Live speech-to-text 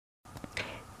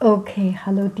Okay,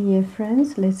 hello dear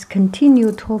friends. Let's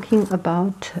continue talking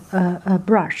about a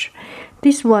brush.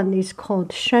 This one is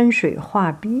called 山水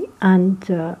画笔,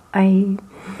 and I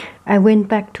went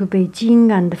back to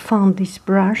Beijing and found this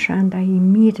brush, and I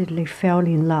immediately fell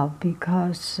in love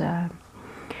because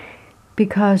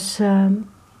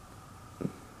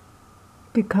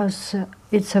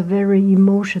it's a very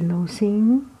emotional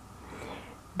thing.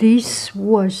 This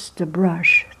was the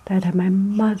brush that my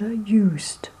mother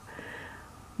used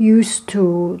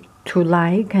to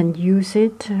like and use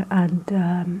it,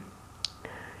 and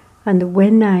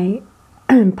when I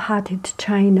parted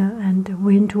China and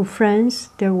went to France,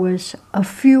 there was a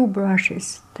few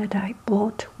brushes that I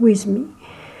bought with me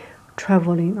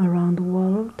traveling around the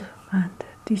world, and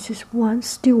this is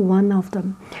still one of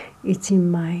them. It's in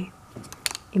my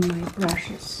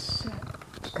brushes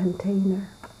container,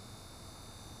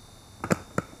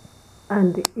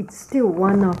 and it's still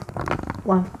one of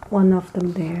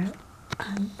them there.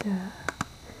 And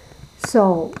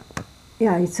so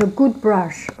yeah, it's a good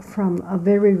brush from a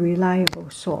very reliable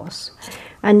source,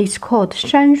 and it's called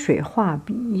山水画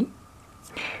笔.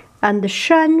 And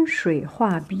山水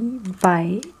画笔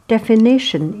by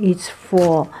definition is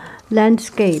for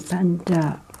landscape and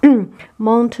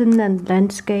mountain and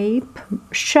landscape.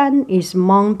 山 is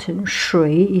mountain,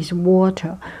 水 is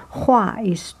water, 画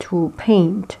is to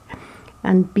paint,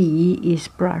 and 笔 is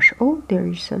brush. Oh, there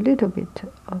is a little bit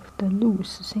of the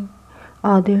loose thing.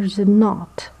 Oh, there's a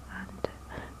knot, and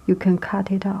you can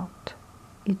cut it out.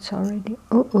 It's already.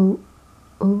 Oh.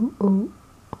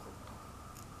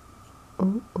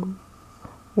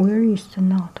 Where is the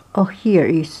knot? Oh, here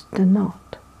is the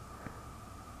knot.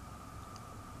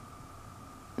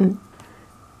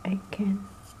 I can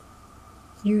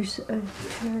use a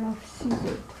pair of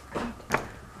scissors to cut it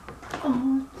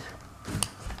out.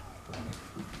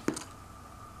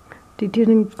 They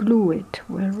didn't glue it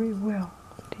very well,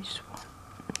 this one,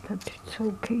 but it's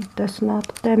okay. It does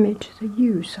not damage the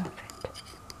use of it.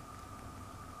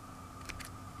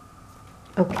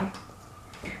 Okay,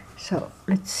 so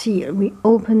let's see. We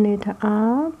open it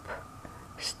up.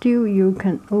 Still, you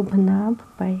can open up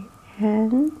by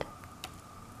hand.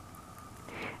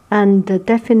 And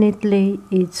definitely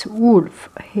it's wolf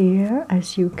here,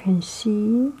 as you can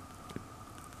see.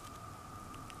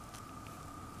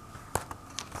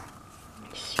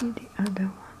 Let me see the other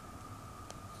one.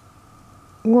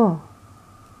 Whoa.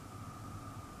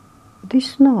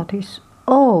 This knot is,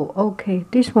 oh, okay,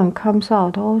 this one comes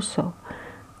out also.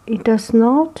 It is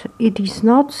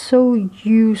not so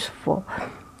useful.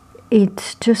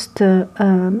 It's just tie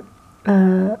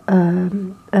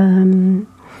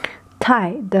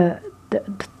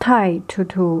to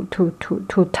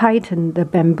tighten the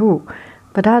bamboo,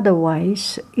 but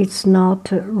otherwise it's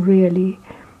not really,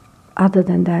 other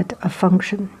than that, a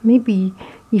function. Maybe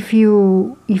if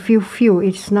you feel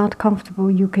it's not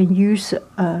comfortable, you can use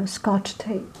Scotch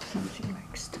tape, something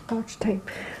like Scotch tape,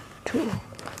 to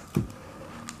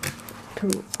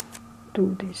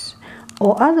do this.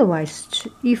 Or otherwise,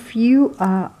 if you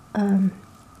are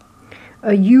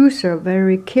a user,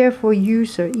 very careful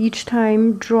user, each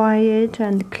time dry it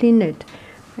and clean it,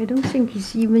 I don't think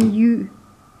it's even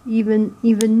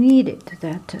needed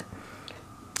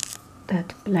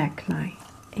that black line.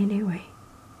 Anyway,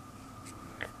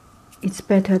 it's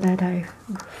better that I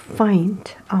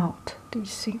find out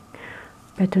this thing,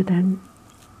 better than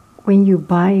when you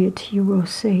buy it you will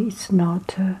say it's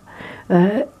not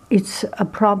it's a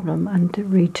problem and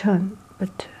return,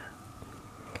 but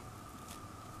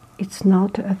it's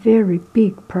not a very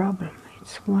big problem.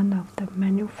 It's one of the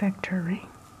manufacturing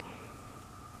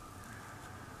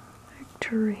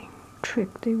trick.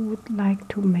 They would like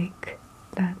to make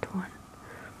that one.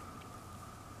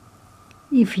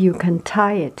 If you can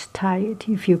tie it, tie it.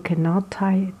 If you cannot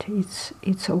tie it,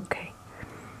 it's okay.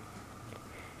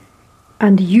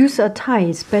 And use a tie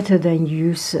is better than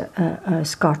use a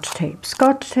Scotch tape.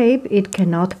 Scotch tape, it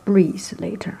cannot breathe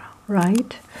later on,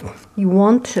 right? You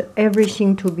want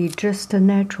everything to be just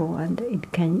natural, and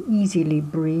it can easily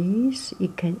breathe,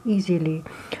 it can easily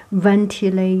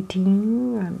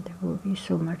ventilating, and it will be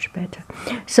so much better.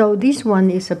 So this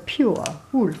one is a pure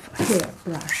wolf hair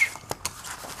brush.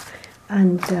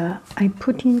 And I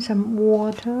put in some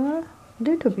water, a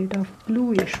little bit of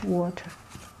bluish water.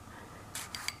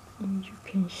 And you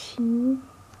can see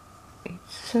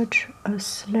it's such a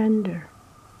slender.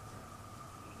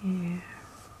 Yeah.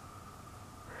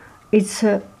 It's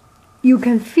you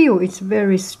can feel it's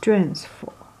very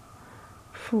strengthful,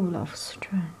 full of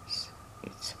strength.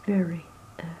 It's very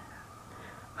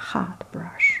hard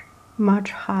brush, much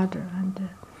harder, and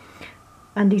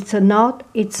And it's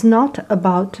not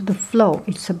about the flow,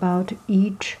 it's about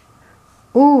each.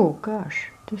 Oh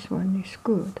gosh, this one is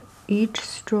good. Each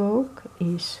stroke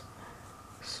is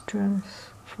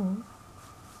strengthful.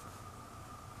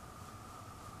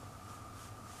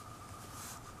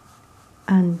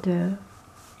 And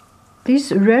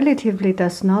this relatively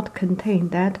does not contain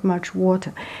that much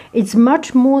water. It's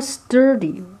much more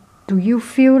sturdy. Do you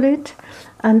feel it?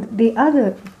 And the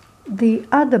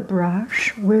other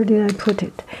brush, where did I put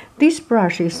it? This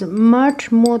brush is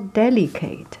much more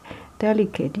delicate.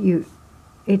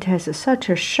 It has such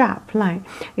a sharp line.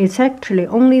 It's actually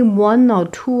only 1 or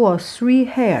 2 or 3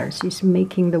 hairs is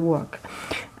making the work.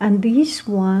 And this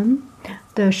one,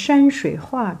 the 山水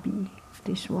画笔,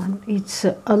 this one, it's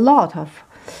a lot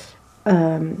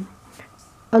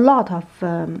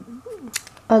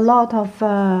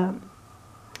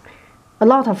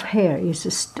of hair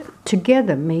is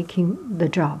together making the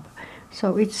job,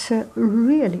 so it's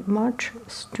really much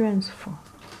strengthful.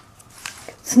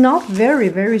 It's not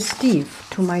very stiff,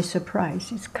 to my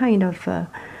surprise. It's kind of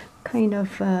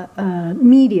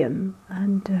medium,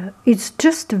 and it's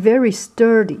just very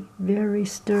sturdy, very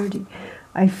sturdy.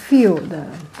 I feel the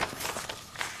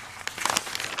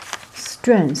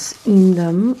strength in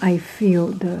them. I feel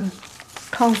the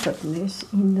comfortness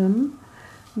in them.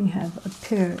 We have a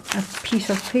piece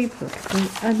of paper to go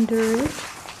under it.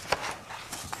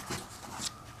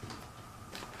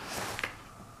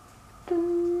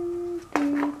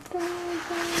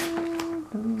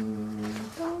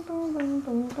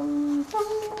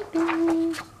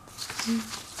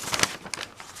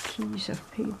 Piece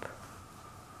of paper.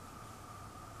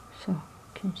 So you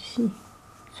can see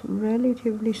it's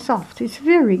relatively soft. It's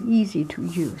very easy to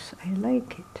use. I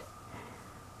like it.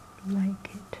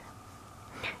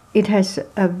 It has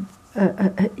a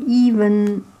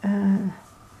even.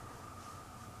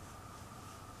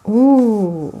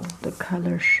 Oh, the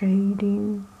color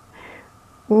shading.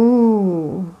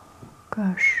 Oh,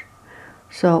 gosh.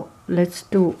 So let's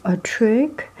do a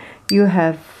trick. You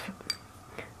have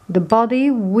the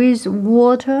body with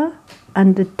water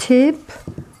and the tip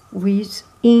with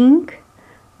ink.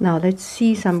 Now let's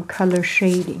see some color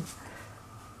shading.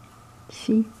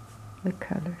 See the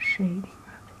color shading.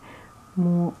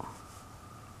 More.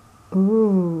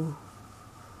 Oh.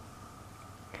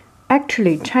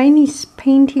 Actually, Chinese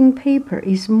painting paper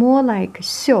is more like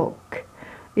silk.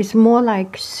 It's more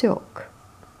like silk.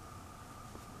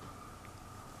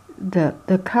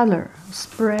 The color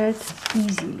spreads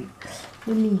easily.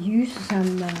 Let me use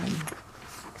some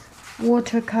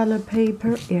watercolor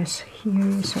paper. Yes, here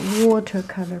is a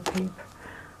watercolor paper.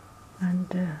 And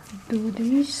do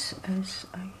this as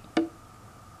I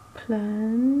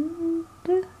planned.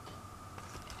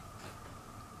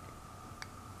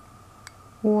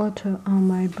 Water on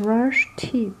my brush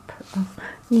tip,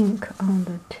 ink on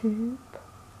the tip.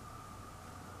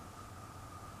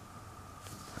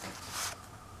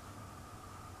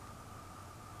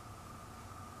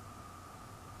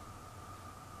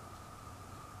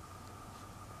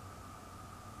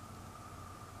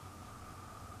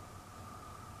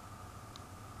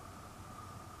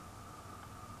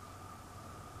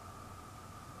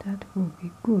 That will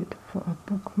be good for a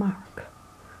bookmark.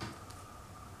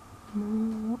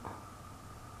 More.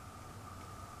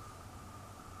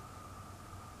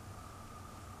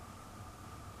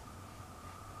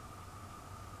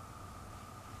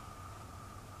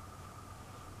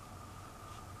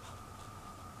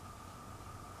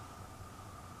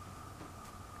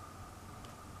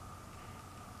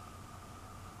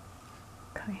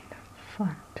 Kind of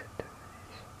fun to do this.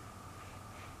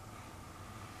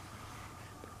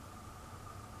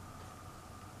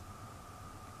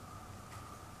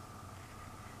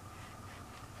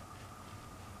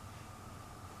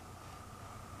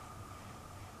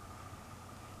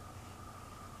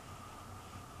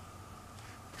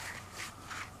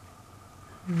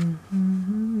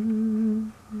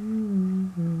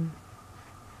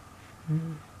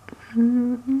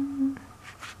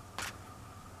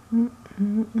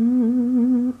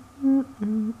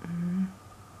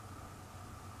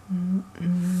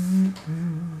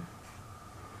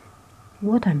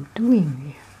 What I'm doing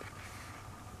here.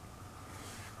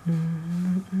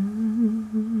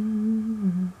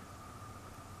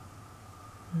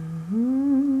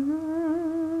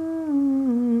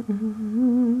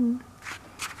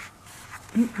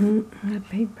 The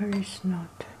paper is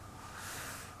not.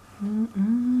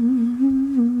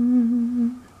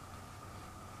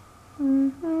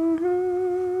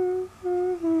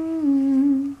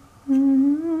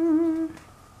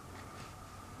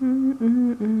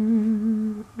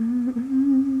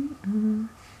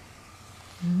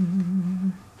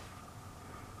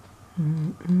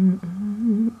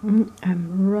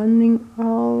 running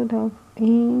out of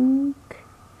ink.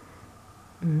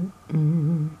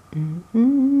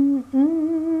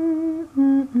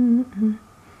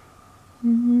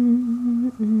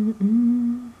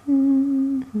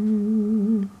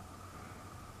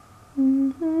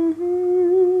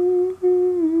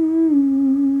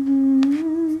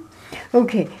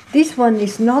 Okay, this one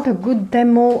is not a good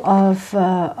demo of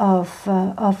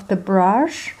the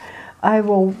brush. I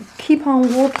will keep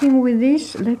on working with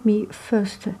this. Let me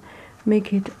first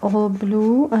make it all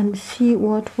blue and see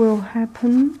what will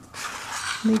happen.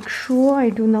 Make sure I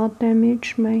do not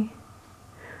damage my...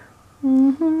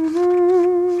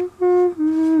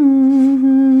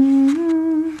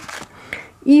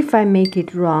 If I make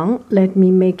it wrong, let me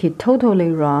make it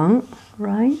totally wrong,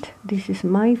 right? This is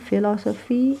my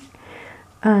philosophy.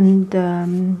 And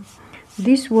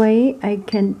this way I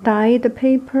can dye the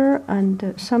paper,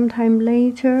 and sometime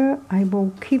later I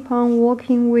will keep on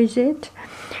working with it.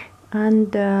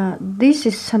 And this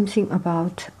is something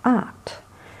about art,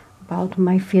 about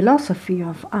my philosophy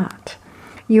of art.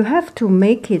 You have to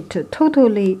make it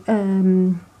totally,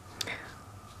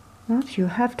 not you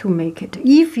have to make it.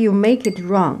 If you make it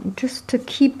wrong, just to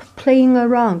keep playing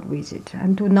around with it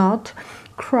and do not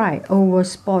cry over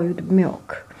spoiled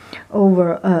milk.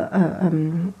 Over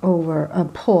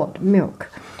poured milk.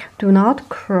 Do not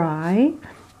cry,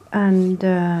 and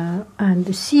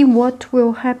see what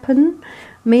will happen.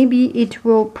 Maybe it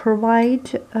will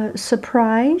provide a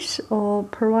surprise, or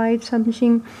provide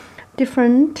something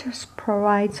different,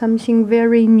 provide something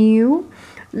very new.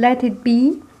 Let it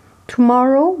be.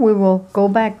 Tomorrow we will go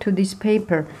back to this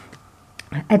paper.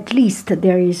 At least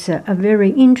there is a very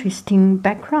interesting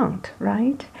background,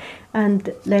 right?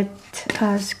 And let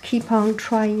us keep on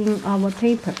trying our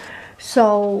paper.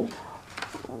 So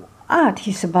art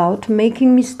is about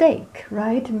making mistake,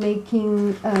 right?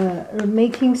 Making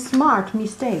smart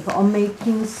mistake, or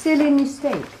making silly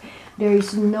mistake. There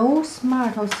is no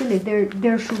smart or silly.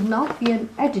 There should not be an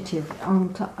adjective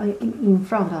in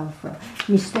front of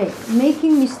mistake.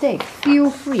 Making mistake, feel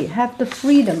free, have the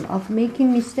freedom of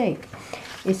making mistake.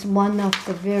 Is one of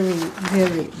the very,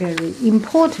 very, very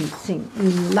important thing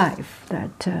in life.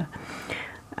 That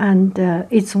and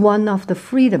it's one of the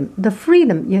freedom. The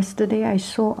freedom. Yesterday I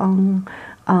saw on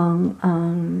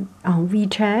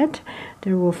WeChat,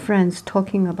 there were friends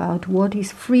talking about what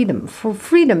is freedom. For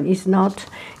freedom is not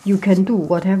you can do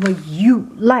whatever you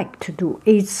like to do.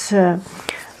 It's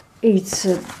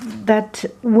that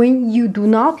when you do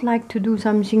not like to do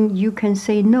something, you can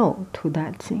say no to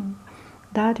that thing.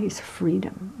 That is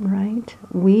freedom, right?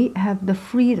 We have the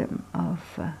freedom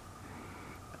of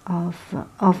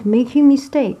making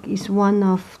mistake. Is one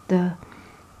of the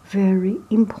very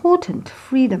important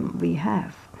freedom we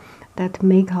have, that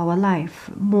make our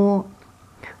life more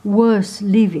worth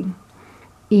living.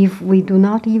 If we do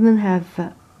not even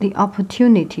have the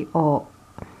opportunity or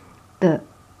the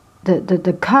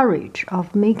courage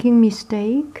of making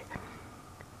mistake,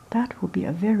 that would be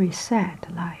a very sad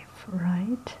life,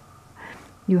 right?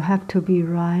 You have to be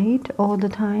right all the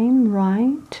time,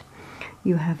 right?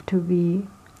 You have to be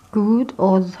good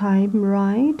all the time,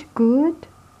 right? Good.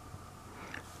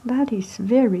 That is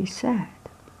very sad.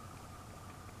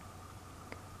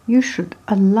 You should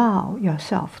allow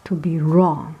yourself to be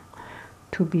wrong,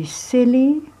 to be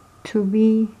silly, to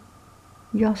be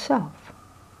yourself.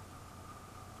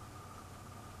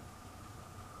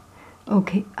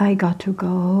 Okay, I got to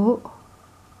go.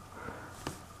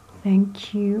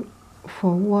 Thank you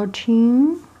for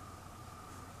watching.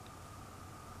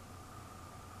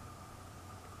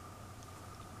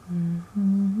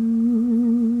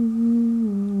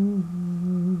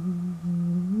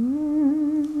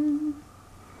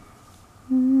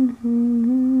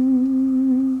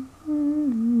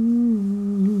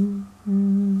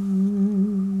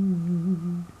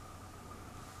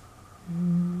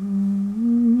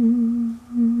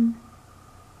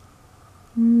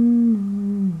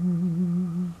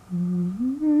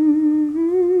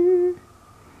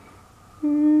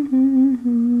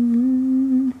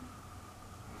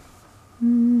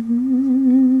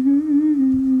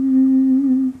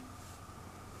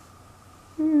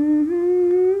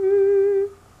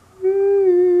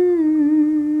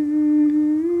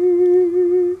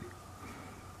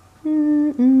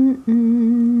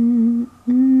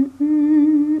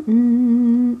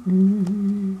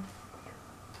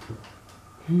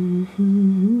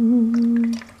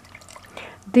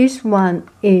 This one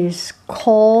is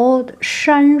called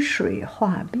山水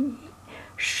画笔.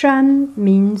 Shan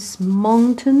means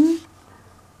mountain.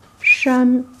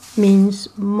 Shan means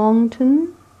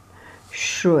mountain.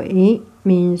 水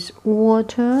means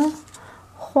water.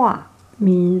 画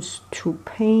means to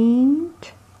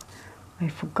paint. I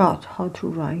forgot how to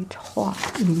write 画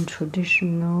in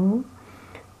traditional.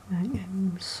 I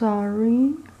am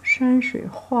sorry. 山水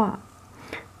画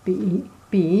笔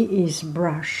is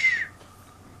brush.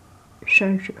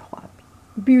 山水画笔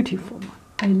beautiful one.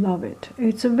 I love it.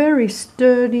 It's very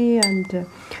sturdy and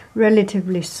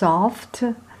relatively soft,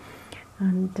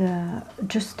 and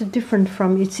just different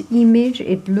from its image.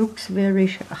 It looks very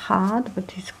hard,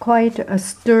 but it's quite a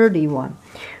sturdy one.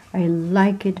 I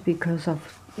like it because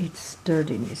of its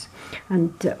sturdiness.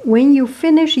 And when you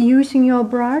finish using your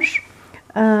brush,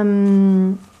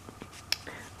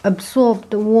 absorb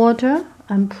the water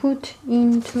and put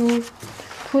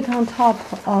on top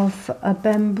of a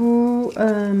bamboo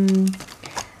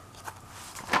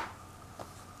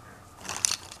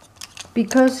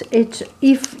because it's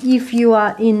if you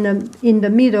are in the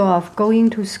middle of going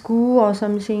to school or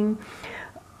something,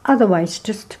 otherwise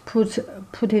just put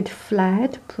it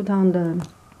flat, put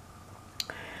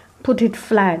it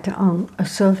flat on a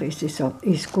surface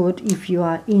is good. If you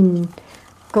are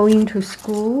going to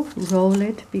school, roll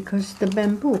it, because the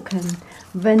bamboo can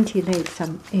ventilate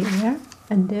some air.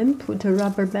 And then put a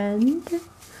rubber band.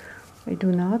 I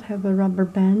do not have a rubber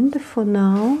band for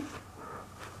now.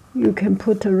 You can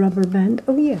put a rubber band.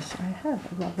 Oh yes, I have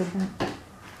a rubber band.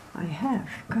 I have.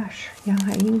 Gosh, Yang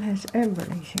Haiying has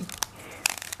everything.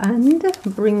 And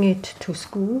bring it to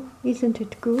school. Isn't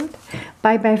it good?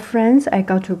 Bye bye friends, I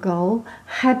got to go.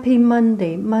 Happy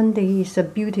Monday. Monday is a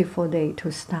beautiful day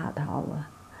to start our.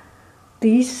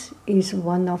 This is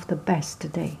one of the best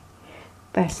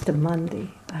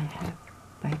Monday I have.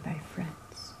 Bye bye friends.